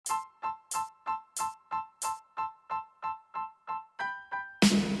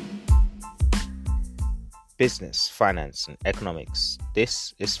business, finance, and economics.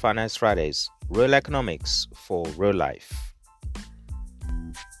 This is Finance Fridays, real economics for real life.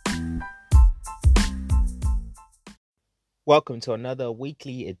 Welcome to another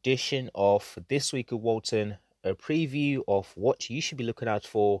weekly edition of This Week of Walton, a preview of what you should be looking out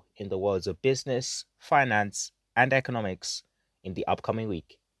for in the worlds of business, finance, and economics in the upcoming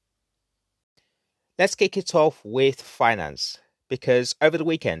week. Let's kick it off with finance, because over the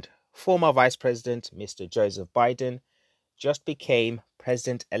weekend, former Vice President Mr. Joseph Biden just became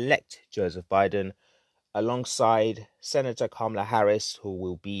President-elect Joseph Biden alongside Senator Kamala Harris, who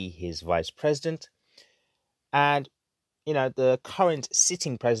will be his Vice President. And, the current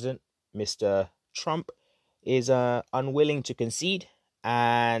sitting president, Mr. Trump, is unwilling to concede,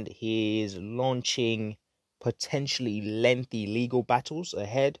 and he is launching potentially lengthy legal battles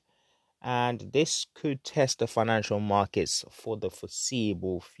ahead. And this could test the financial markets for the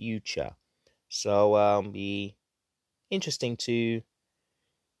foreseeable future. So be interesting to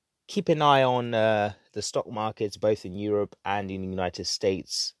keep an eye on the stock markets, both in Europe and in the United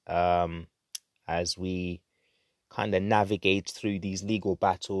States, as we kind of navigate through these legal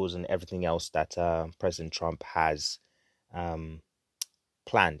battles and everything else that President Trump has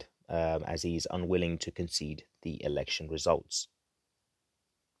planned, as he's unwilling to concede the election results.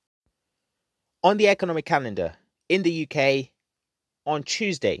 On the economic calendar, in the UK, on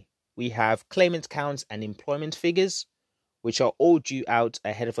Tuesday, we have claimant counts and employment figures, which are all due out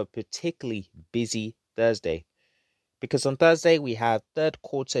ahead of a particularly busy Thursday. Because on Thursday, we have third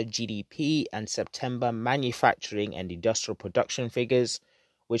quarter GDP and September manufacturing and industrial production figures,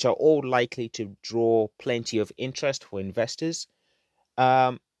 which are all likely to draw plenty of interest for investors.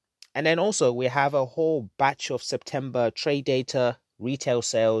 And then also we have a whole batch of September trade data, retail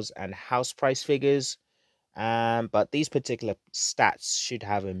sales and house price figures. But these particular stats should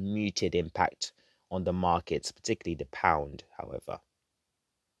have a muted impact on the markets, particularly the pound, however.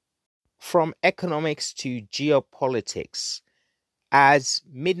 From economics to geopolitics, as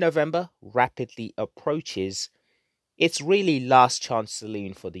mid-November rapidly approaches, it's really last chance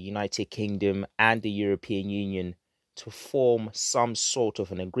saloon for the United Kingdom and the European Union to form some sort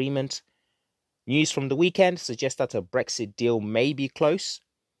of an agreement. News from the weekend suggests that a Brexit deal may be close.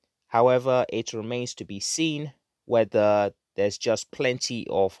 However, it remains to be seen whether there's just plenty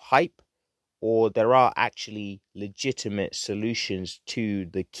of hype or there are actually legitimate solutions to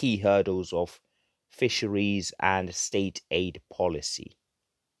the key hurdles of fisheries and state aid policy.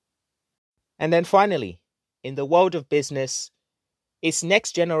 And then finally, in the world of business, it's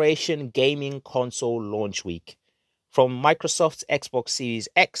next generation gaming console launch week, from Microsoft's Xbox Series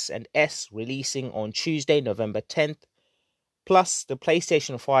X and S releasing on Tuesday, November 10th, plus the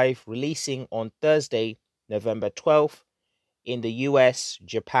PlayStation 5 releasing on Thursday, November 12th, in the US,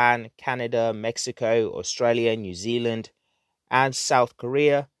 Japan, Canada, Mexico, Australia, New Zealand, and South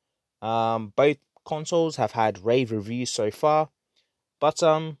Korea. Both consoles have had rave reviews so far, but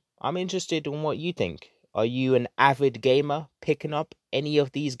I'm interested in what you think. Are you an avid gamer picking up any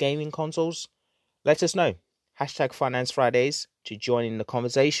of these gaming consoles? Let us know. #Finance Fridays to join in the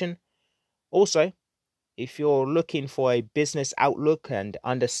conversation. Also, if you're looking for a business outlook and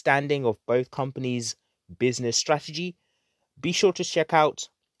understanding of both companies' business strategy, be sure to check out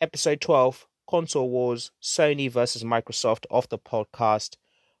episode 12, Console Wars, Sony versus Microsoft, of the podcast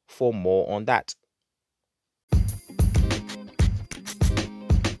for more on that.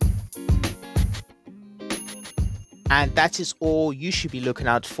 And that is all you should be looking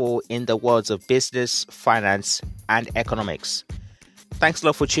out for in the worlds of business, finance, and economics. Thanks a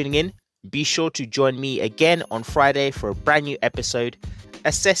lot for tuning in. Be sure to join me again on Friday for a brand new episode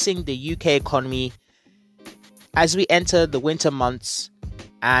assessing the UK economy as we enter the winter months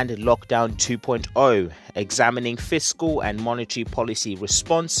and lockdown 2.0, examining fiscal and monetary policy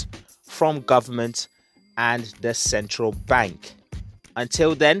response from government and the central bank.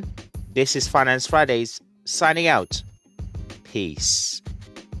 Until then, this is Finance Fridays signing out. Peace.